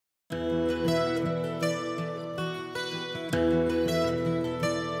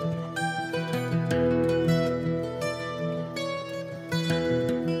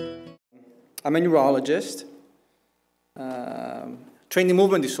I'm a neurologist, trained in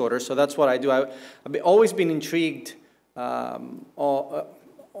movement disorders, so that's what I do. I've always been intrigued on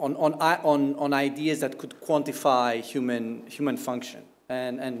ideas that could quantify human function,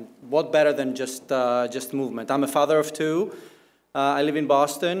 and what better than just movement. I'm a father of two. I live in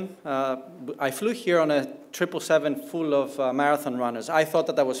Boston. I flew here on a 777 full of marathon runners. I thought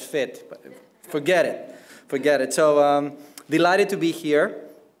that I was fit, but forget it. So delighted to be here.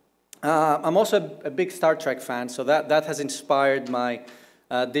 I'm also a big Star Trek fan, so that has inspired my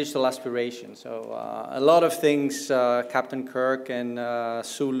digital aspiration. So a lot of things Captain Kirk and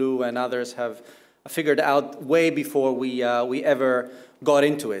Sulu and others have figured out way before we ever got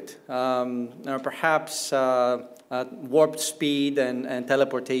into it. Perhaps warp speed and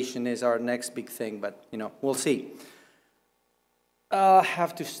teleportation is our next big thing, but we'll see. I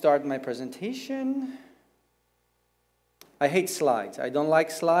have to start my presentation. I hate slides. I don't like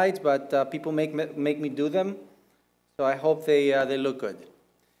slides, but people make me do them, so I hope they look good.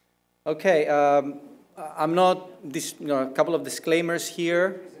 Okay, I'm not, a couple of disclaimers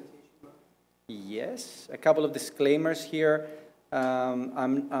here. Yes, a couple of disclaimers here.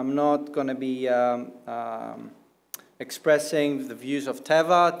 I'm not going to be expressing the views of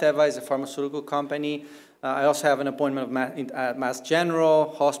Teva. Teva is a pharmaceutical company. I also have an appointment at Mass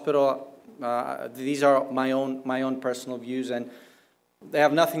General Hospital. These are my own personal views, and they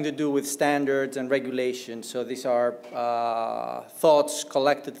have nothing to do with standards and regulations. So these are thoughts,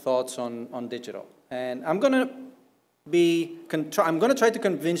 collected thoughts on digital. And I'm going to try to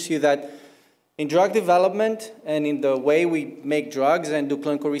convince you that in drug development and in the way we make drugs and do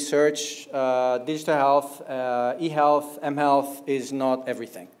clinical research, digital health, e-health, mHealth is not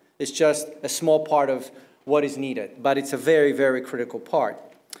everything. It's just a small part of what is needed, but it's a very, very critical part.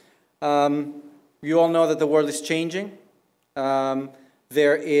 You all know that the world is changing.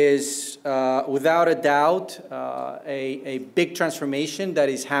 There is, without a doubt, a big transformation that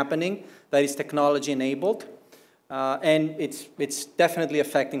is happening, that is technology-enabled, and it's definitely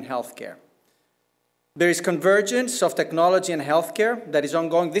affecting healthcare. There is convergence of technology and healthcare that is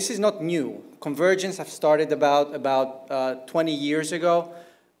ongoing. This is not new. Convergence have started about 20 years ago.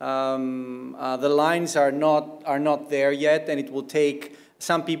 The lines are not there yet, and it will take.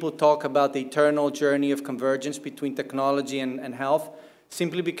 Some people talk about the eternal journey of convergence between technology and health,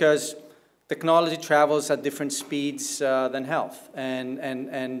 simply because technology travels at different speeds than health, and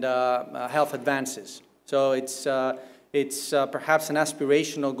health advances. So it's perhaps an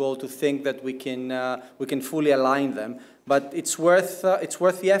aspirational goal to think that we can fully align them, but it's worth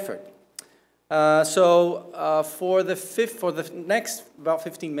the effort. For the next about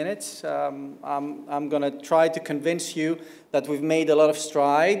 15 minutes, I'm going to try to convince you that we've made a lot of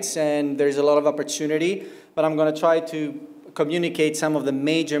strides and there's a lot of opportunity, but I'm going to try to communicate some of the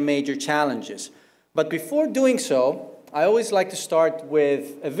major challenges. But before doing so, I always like to start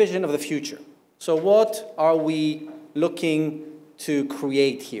with a vision of the future. So what are we looking to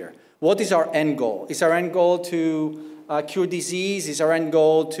create here? What is our end goal? Is our end goal to cure disease? Is our end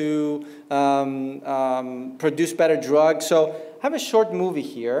goal to produce better drugs? So I have a short movie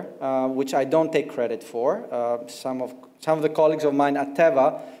here, which I don't take credit for. Some of the colleagues of mine at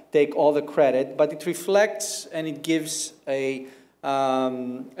Teva take all the credit, but it reflects and it gives a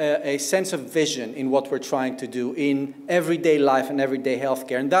sense of vision in what we're trying to do in everyday life and everyday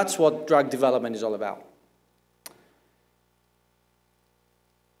healthcare, and that's what drug development is all about.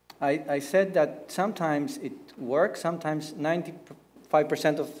 I said that sometimes it works, sometimes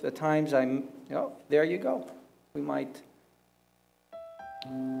 95% of the times there you go. We might.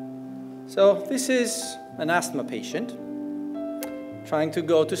 So this is an asthma patient trying to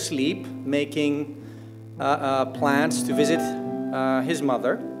go to sleep, making plans to visit his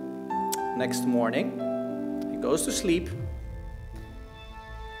mother next morning. He goes to sleep,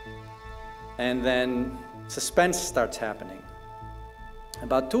 and then suspense starts happening.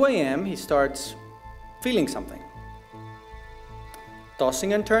 About 2 a.m., he starts feeling something.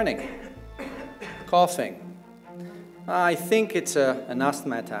 Tossing and turning, coughing. I think it's an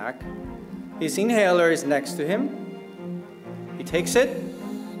asthma attack. His inhaler is next to him. He takes it.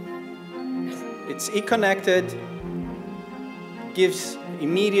 It's e-connected, gives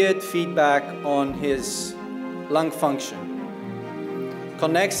immediate feedback on his lung function.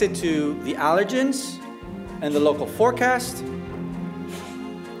 Connects it to the allergens and the local forecast.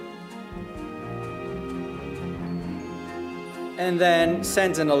 And then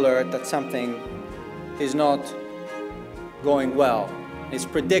sends an alert that something is not going well. It's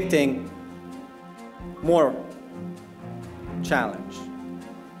predicting more challenge.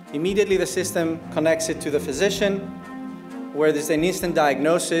 Immediately the system connects it to the physician, where there's an instant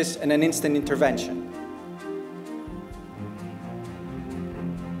diagnosis and an instant intervention.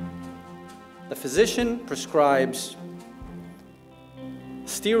 The physician prescribes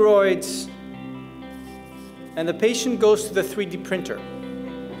steroids, and the patient goes to the 3D printer.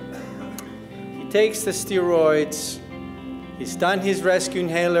 He takes the steroids, he's done his rescue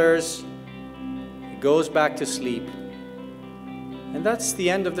inhalers, he goes back to sleep. And that's the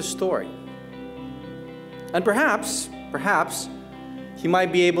end of the story. And perhaps he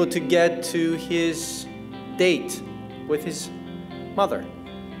might be able to get to his date with his mother.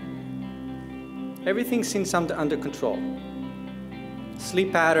 Everything seems under control.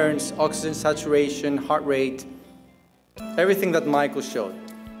 Sleep patterns, oxygen saturation, heart rate, everything that Michael showed.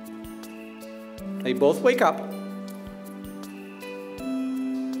 They both wake up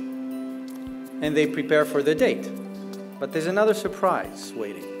and they prepare for the date. But there's another surprise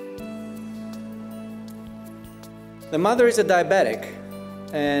waiting. The mother is a diabetic,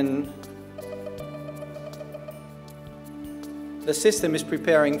 and the system is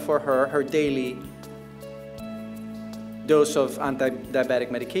preparing for her daily dose of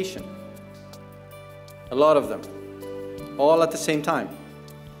anti-diabetic medication. A lot of them, all at the same time.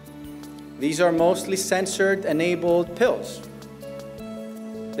 These are mostly sensored-enabled pills.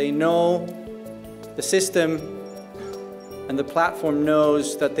 They know, the system and the platform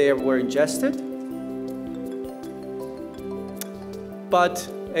knows that they were ingested, but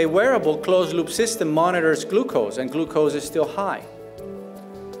a wearable closed-loop system monitors glucose, and glucose is still high.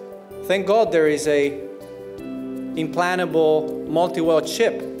 Thank God there is a implantable multi-well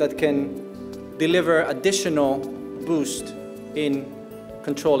chip that can deliver additional boost in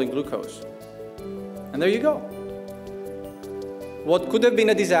controlling glucose. And there you go. What could have been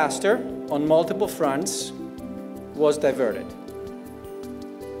a disaster on multiple fronts was diverted.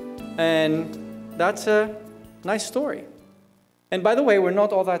 And that's a nice story. And by the way, we're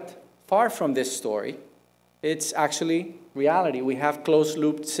not all that far from this story. It's actually reality. We have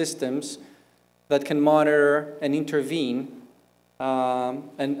closed-loop systems that can monitor and intervene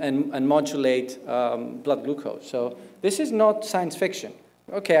and modulate blood glucose. So this is not science fiction.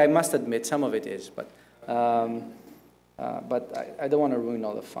 Okay, I must admit some of it is, but I don't want to ruin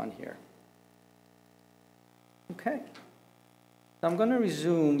all the fun here. Okay. I'm going to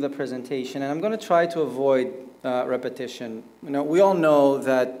resume the presentation, and I'm going to try to avoid repetition. You know, we all know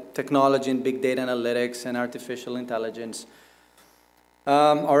that technology and big data analytics and artificial intelligence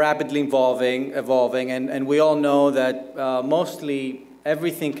are rapidly evolving, and we all know that mostly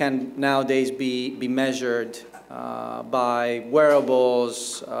everything can nowadays be measured by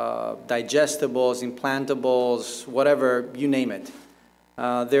wearables, digestibles, implantables, whatever, you name it.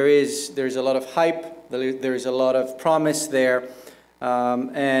 There's a lot of hype, there is a lot of promise there,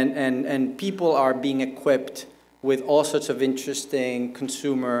 and people are being equipped with all sorts of interesting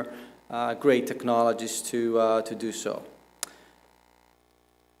consumer grade technologies to do so.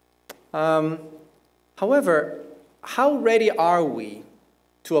 However, how ready are we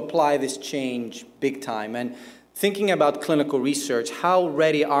to apply this change big time? And thinking about clinical research, how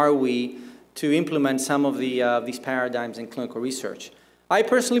ready are we to implement some of these paradigms in clinical research? I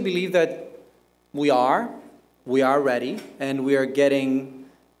personally believe that we are ready, and we are getting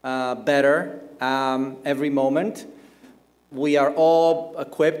better every moment. We are all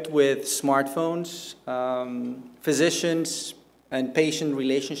equipped with smartphones. Physicians and patient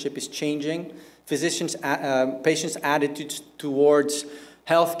relationship is changing. Patients' attitudes towards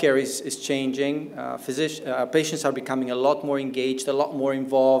healthcare is changing. Patients are becoming a lot more engaged, a lot more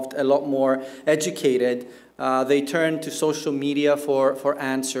involved, a lot more educated. They turn to social media for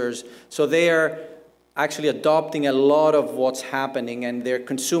answers. So they are actually adopting a lot of what's happening, and they're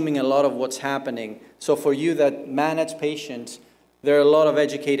consuming a lot of what's happening. So for you that manage patients, there are a lot of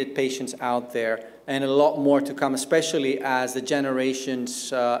educated patients out there, and a lot more to come, especially as the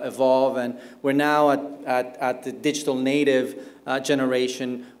generations evolve. And we're now at the digital native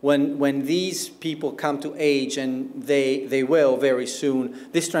generation. When these people come to age, and they will very soon,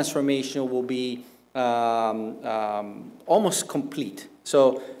 this transformation will be almost complete.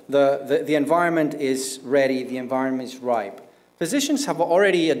 So the environment is ready, the environment is ripe. Physicians have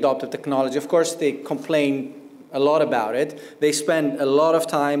already adopted technology. Of course, they complain a lot about it. They spend a lot of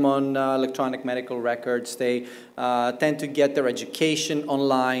time on electronic medical records. They tend to get their education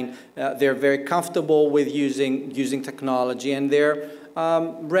online. They're very comfortable with using technology, and they're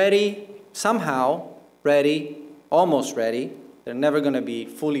ready, somehow ready, almost ready. They're never going to be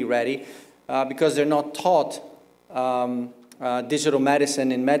fully ready because they're not taught digital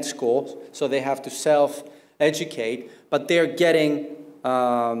medicine in med school, so they have to self-educate, but they're getting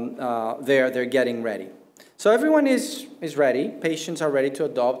ready. So everyone is ready. Patients are ready to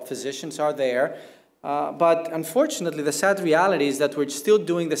adopt. Physicians are there. But unfortunately, the sad reality is that we're still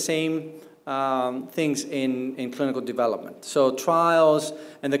doing the same things in clinical development. So trials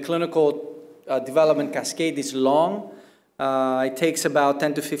and the clinical development cascade is long. It takes about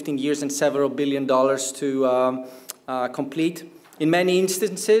 10 to 15 years and several $billion to complete. In many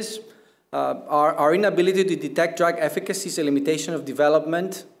instances, our inability to detect drug efficacy is a limitation of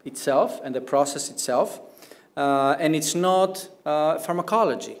development itself and the process itself. And it's not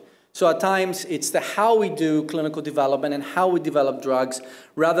pharmacology. So at times, it's the how we do clinical development and how we develop drugs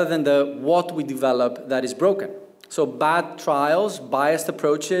rather than the what we develop that is broken. So bad trials, biased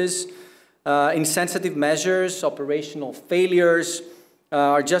approaches, insensitive measures, operational failures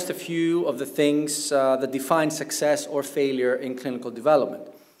are just a few of the things that define success or failure in clinical development.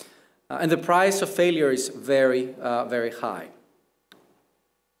 And the price of failure is very, very high.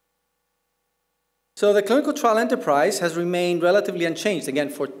 So the clinical trial enterprise has remained relatively unchanged, again,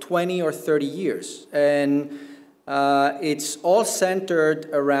 for 20 or 30 years. And it's all centered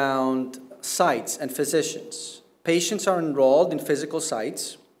around sites and physicians. Patients are enrolled in physical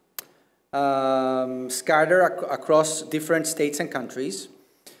sites, scattered across different states and countries.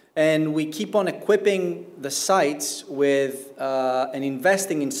 And we keep on equipping the sites with and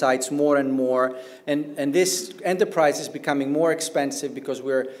investing in sites more and more. And this enterprise is becoming more expensive because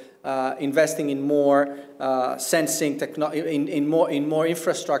we're investing in more sensing technology, in more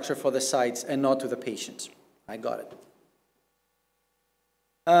infrastructure for the sites and not to the patients. I got it.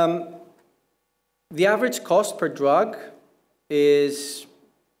 The average cost per drug is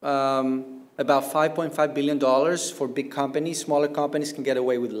about $5.5 billion for big companies. Smaller companies can get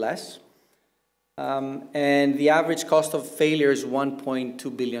away with less. And the average cost of failure is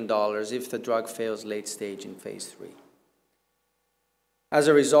 $1.2 billion if the drug fails late stage in phase 3. As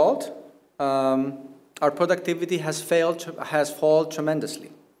a result, our productivity has fallen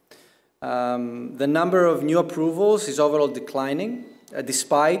tremendously. The number of new approvals is overall declining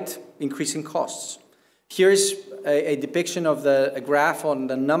despite increasing costs. Here's a depiction of a graph on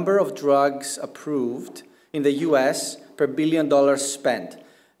the number of drugs approved in the US per $1 billion spent.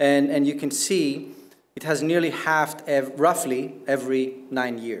 And you can see it has nearly halved roughly every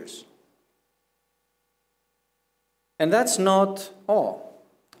 9 years. And that's not all.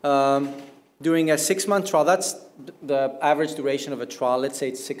 During a 6-month trial, that's the average duration of a trial, let's say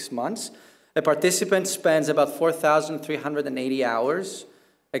it's 6 months, a participant spends about 4,380 hours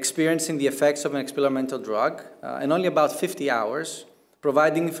experiencing the effects of an experimental drug, and only about 50 hours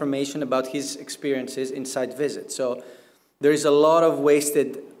providing information about his experiences in site visits. So there is a lot of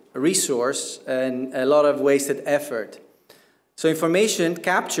wasted resource and a lot of wasted effort. So information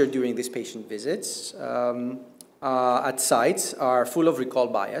captured during these patient visits at sites are full of recall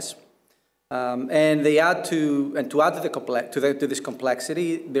bias. And they add to this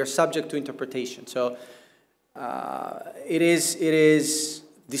complexity, they're subject to interpretation. So it is,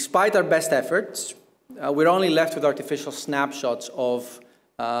 despite our best efforts, we're only left with artificial snapshots of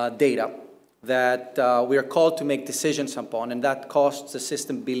data that we are called to make decisions upon, and that costs the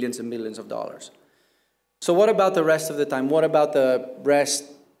system billions and millions of dollars. So what about the rest of the time? What about the rest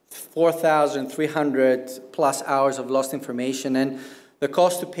 4,300 plus hours of lost information and the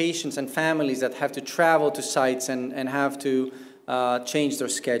cost to patients and families that have to travel to sites and have to change their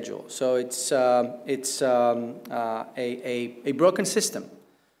schedule? So it's a broken system.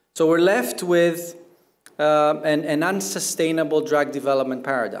 So we're left with an unsustainable drug development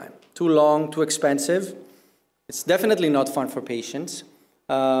paradigm. Too long, too expensive. It's definitely not fun for patients.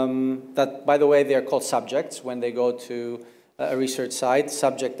 That, by the way, they are called subjects when they go to a research site,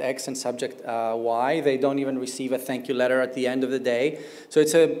 subject X and subject Y. They don't even receive a thank you letter at the end of the day. So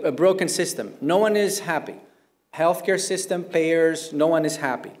it's a broken system. No one is happy. Healthcare system, payers, no one is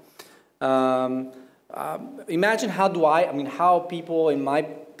happy. Imagine how people in my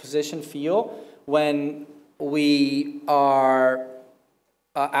position feel when we are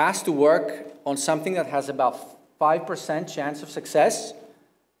asked to work on something that has about 5% chance of success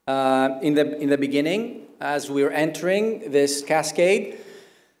in the beginning as we're entering this cascade,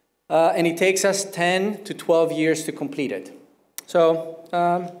 and it takes us 10 to 12 years to complete it. So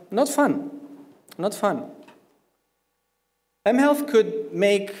not fun, not fun. mHealth could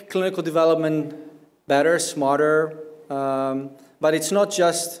make clinical development better, smarter, but it's not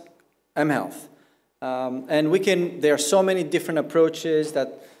just mHealth. And there are so many different approaches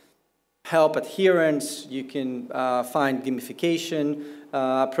that help adherence. You can find gamification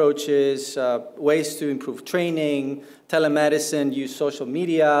approaches, ways to improve training, telemedicine, use social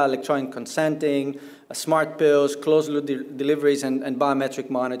media, electronic consenting, smart pills, closed-loop deliveries, and biometric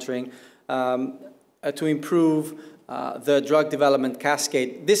monitoring. to improve the drug development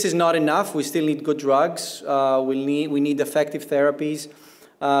cascade. This is not enough. We still need good drugs. We need effective therapies.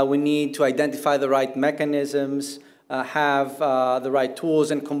 We need to identify the right mechanisms, have the right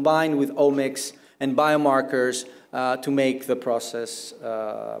tools, and combine with omics and biomarkers to make the process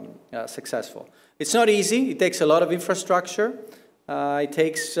successful. It's not easy. It takes a lot of infrastructure. It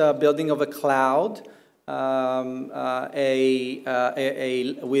takes building of a cloud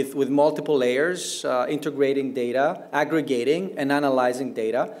with multiple layers, integrating data, aggregating and analyzing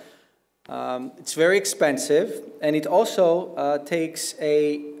data. It's very expensive, and it also takes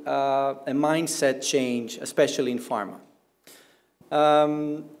a mindset change, especially in pharma.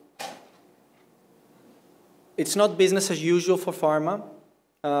 It's not business as usual for pharma.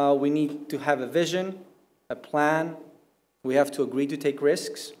 We need to have a vision, a plan. We have to agree to take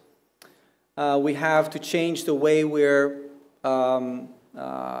risks. We have to change the way we're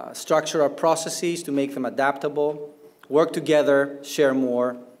structure our processes to make them adaptable, work together, share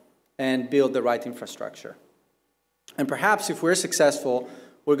more, and build the right infrastructure. And perhaps if we're successful,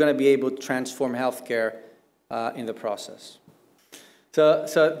 we're going to be able to transform healthcare in the process.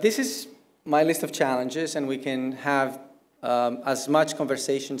 So this is my list of challenges, and we can have as much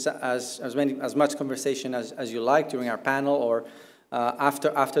conversation as you like during our panel or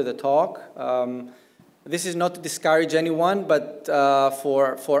after the talk. This is not to discourage anyone, but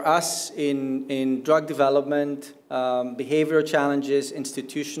for us in drug development, behavioral challenges,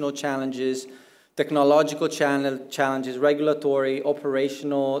 institutional challenges, technological challenges, regulatory,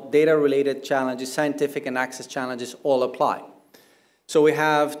 operational, data-related challenges, scientific and access challenges all apply. So we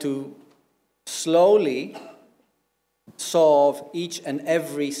have to slowly solve each and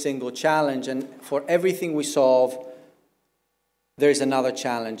every single challenge, and for everything we solve, there's another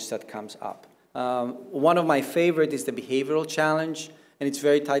challenge that comes up. One of my favorite is the behavioral challenge, and it's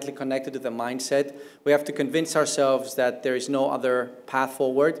very tightly connected to the mindset. We have to convince ourselves that there is no other path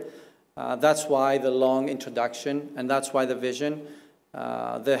forward. That's why the long introduction, and that's why the vision.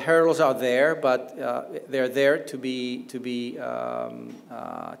 The hurdles are there, but they're there to be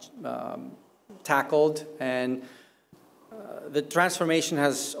tackled, and the transformation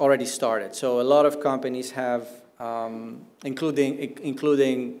has already started. So a lot of companies have,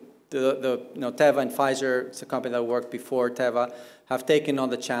 including Teva and Pfizer, it's a company that worked before Teva, have taken on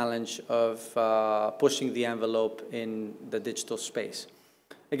the challenge of pushing the envelope in the digital space.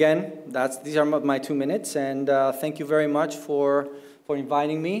 Again, these are my 2 minutes, and thank you very much for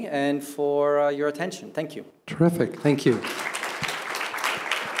inviting me and for your attention. Thank you. Terrific. Thank you.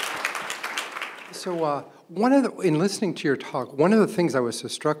 So in listening to your talk, one of the things I was so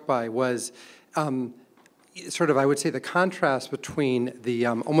struck by was sort of, I would say, the contrast between the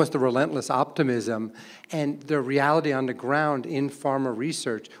almost the relentless optimism and the reality on the ground in pharma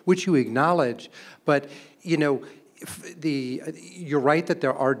research, which you acknowledge. But, you know, you're right that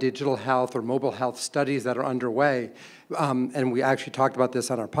there are digital health or mobile health studies that are underway. And we actually talked about this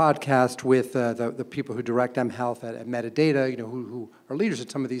on our podcast with the people who direct mHealth at Metadata, you know, who are leaders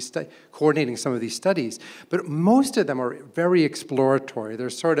at some of these, coordinating some of these studies. But most of them are very exploratory. They're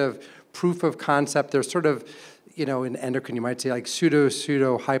sort of proof of concept. They're sort of, you know, in endocrine, you might say like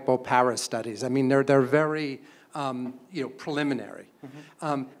pseudo-hypo-para studies. I mean, they're very, you know, preliminary.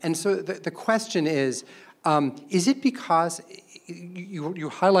 Mm-hmm. And so the question is it because you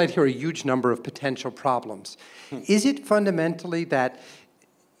highlight here a huge number of potential problems? Is it fundamentally that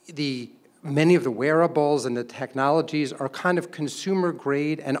many of the wearables and the technologies are kind of consumer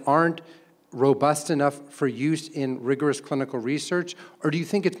grade and aren't robust enough for use in rigorous clinical research? Or do you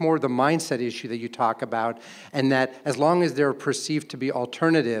think it's more the mindset issue that you talk about, and that as long as they're perceived to be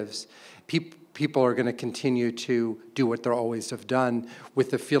alternatives, people are going to continue to do what they always have done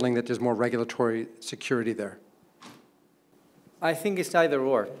with the feeling that there's more regulatory security there? I think it's either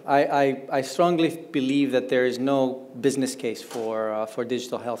or. I strongly believe that there is no business case for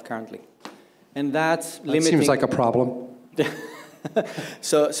digital health currently. And that's limiting. That seems like a problem.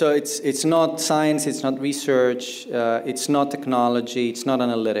 So it's not science, it's not research, it's not technology, it's not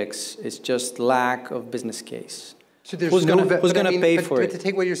analytics. It's just lack of business case. So there's who's going to pay for it? But to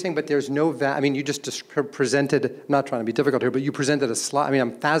take what you're saying, but there's no I mean, you just presented, I'm not trying to be difficult here, but you presented a slide. I mean,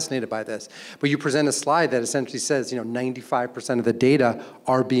 I'm fascinated by this. But you present a slide that essentially says, you know, 95% of the data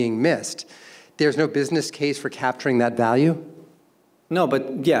are being missed. There's no business case for capturing that value? No,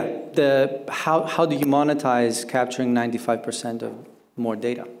 but yeah, how do you monetize capturing 95% of more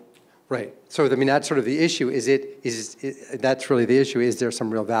data? Right. So, I mean, that's sort of the issue. That's really the issue. Is there some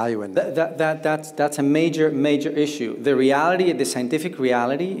real value in that? That's a major issue. The reality, the scientific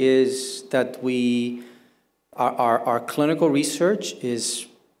reality is that our clinical research is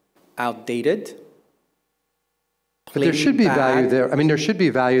outdated. But there should be value bad. there. I mean, there should be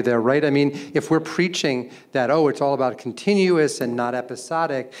value there, right? I mean, if we're preaching that, oh, it's all about continuous and not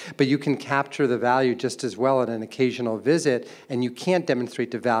episodic, but you can capture the value just as well at an occasional visit, and you can't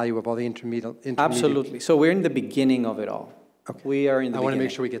demonstrate the value of all the intermediate. Absolutely. So we're in the beginning of it all. Okay. We are in the beginning. I want to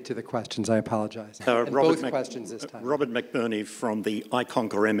make sure we get to the questions. I apologize. And both questions this time. Robert McBurney from the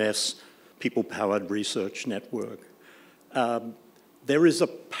iConquer MS People-Powered Research Network. There is a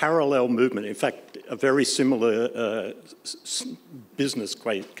parallel movement, in fact, a very similar business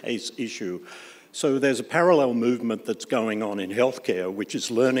case issue. So there's a parallel movement that's going on in healthcare, which is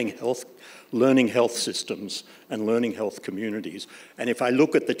learning health systems and learning health communities. And if I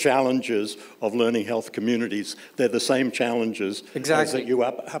look at the challenges of learning health communities, they're the same challenges as that you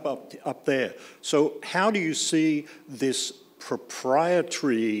up there. So how do you see this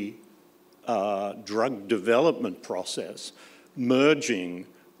proprietary drug development process merging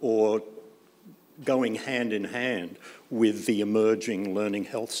or going hand in hand with the emerging learning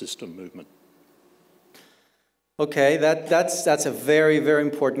health system movement? Okay, that's a very, very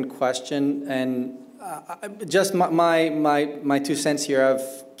important question, and just my 2 cents here.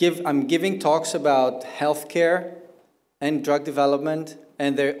 I'm giving talks about healthcare and drug development,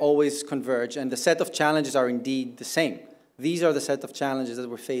 and they always converge, and the set of challenges are indeed the same. These are the set of challenges that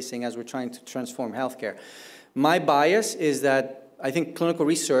we're facing as we're trying to transform healthcare. My bias is that I think clinical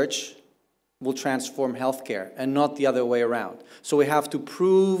research will transform healthcare and not the other way around. So we have to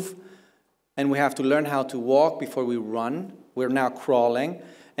prove and we have to learn how to walk before we run. We're now crawling.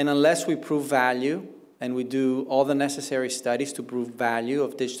 And unless we prove value and we do all the necessary studies to prove value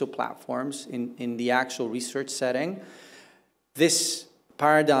of digital platforms in the actual research setting, this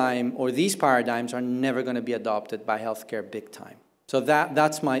paradigm or these paradigms are never going to be adopted by healthcare big time. So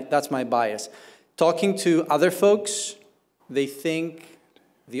that's my bias. Talking to other folks, they think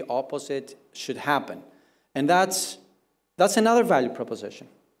the opposite should happen. And that's another value proposition.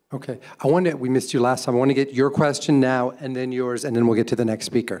 Okay. We missed you last time. I want to get your question now and then yours, and then we'll get to the next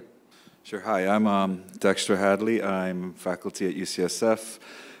speaker. Sure. Hi, I'm Dexter Hadley. I'm faculty at UCSF,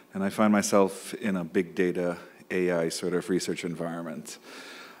 and I find myself in a big data AI sort of research environment.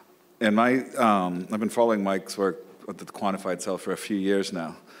 And I've been following Mike's work with the quantified cell for a few years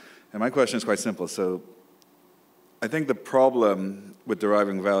now. And my question is quite simple. So I think the problem with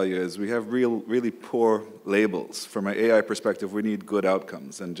deriving value is we have really poor labels. From an AI perspective, we need good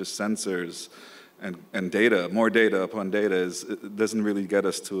outcomes, and just sensors and data, more data upon data, it doesn't really get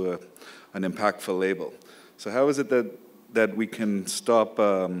us to an impactful label. So how is it that we can stop,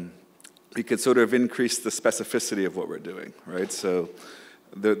 we could sort of increase the specificity of what we're doing, right? So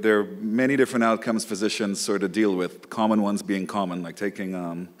there are many different outcomes physicians sort of deal with, common ones being common, like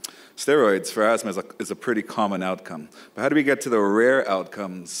taking steroids for asthma is a pretty common outcome. But how do we get to the rare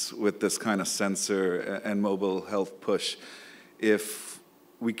outcomes with this kind of sensor and mobile health push if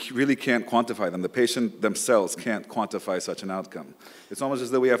we really can't quantify them? The patient themselves can't quantify such an outcome. It's almost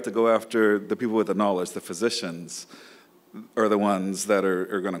as though we have to go after the people with the knowledge, the physicians, are the ones that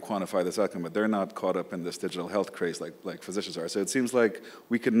are going to quantify this outcome, but they're not caught up in this digital health craze like physicians are. So it seems like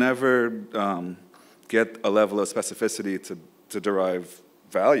we could never get a level of specificity to derive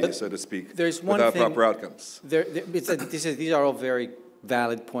value, so to speak, without proper outcomes. These are all very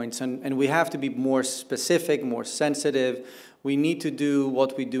valid points, and we have to be more specific, more sensitive. We need to do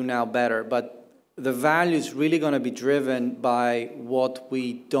what we do now better, but the value is really going to be driven by what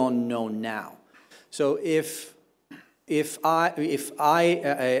we don't know now. So if AI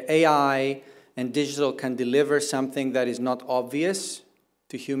and digital can deliver something that is not obvious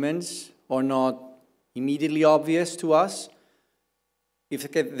to humans or not immediately obvious to us, if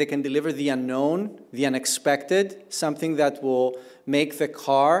they can deliver the unknown, the unexpected, something that will make the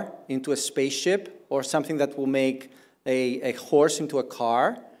car into a spaceship or something that will make a horse into a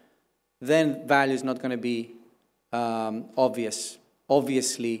car, then value is not going to be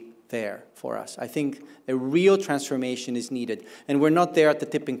obviously there for us. I think a real transformation is needed, and we're not there at the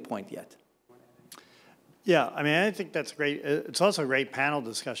tipping point yet. Yeah, I mean, I think that's great. It's also a great panel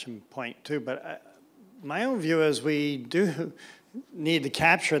discussion point, too, but my own view is we do need to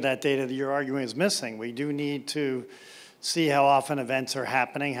capture that data that you're arguing is missing. We do need to see how often events are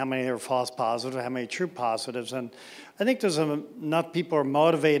happening, how many are false positives, how many true positives, and I think there's enough people are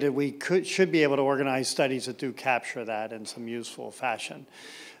motivated. We should be able to organize studies that do capture that in some useful fashion.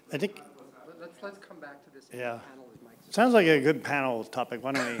 I think. Let's come back to this. Yeah. Sounds like a good panel topic.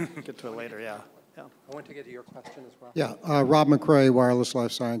 Why don't we get to it later? Yeah. I want to get to your question as well. Yeah, Rob McCrae, Wireless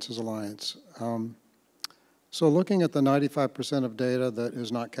Life Sciences Alliance. So looking at the 95% of data that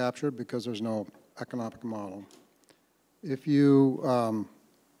is not captured because there's no economic model, if you,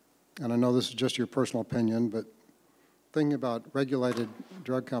 and I know this is just your personal opinion, but thinking about regulated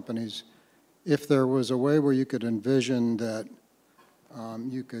drug companies, if there was a way where you could envision that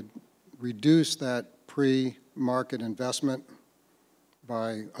you could reduce that pre-market investment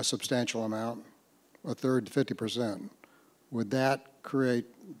by a substantial amount, a third to 50%, would that create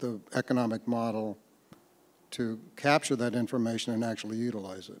the economic model to capture that information and actually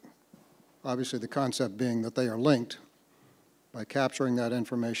utilize it? Obviously, the concept being that they are linked by capturing that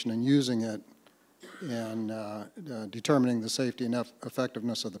information and using it and determining the safety and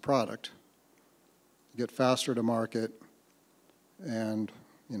effectiveness of the product, get faster to market, and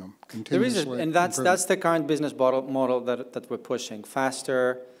continuously. And that's the current business model that we're pushing: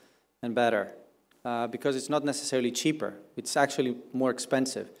 faster and better, because it's not necessarily cheaper; it's actually more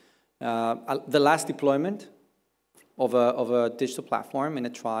expensive. The last deployment of a digital platform in a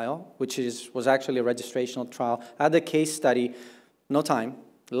trial, which was actually a registrational trial, had a case study, little time.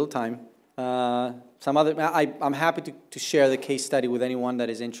 I'm happy to share the case study with anyone that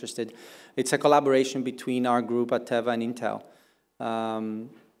is interested. It's a collaboration between our group at Teva and Intel.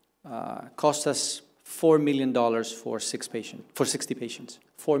 Cost us $4 million for 60 patients.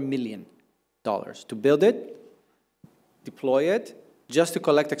 $4 million to build it, deploy it, just to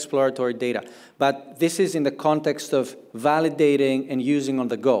collect exploratory data. But this is in the context of validating and using on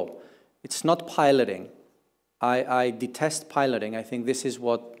the go. It's not piloting. I detest piloting. I think this is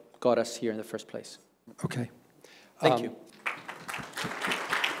what got us here in the first place. Okay. Thank you.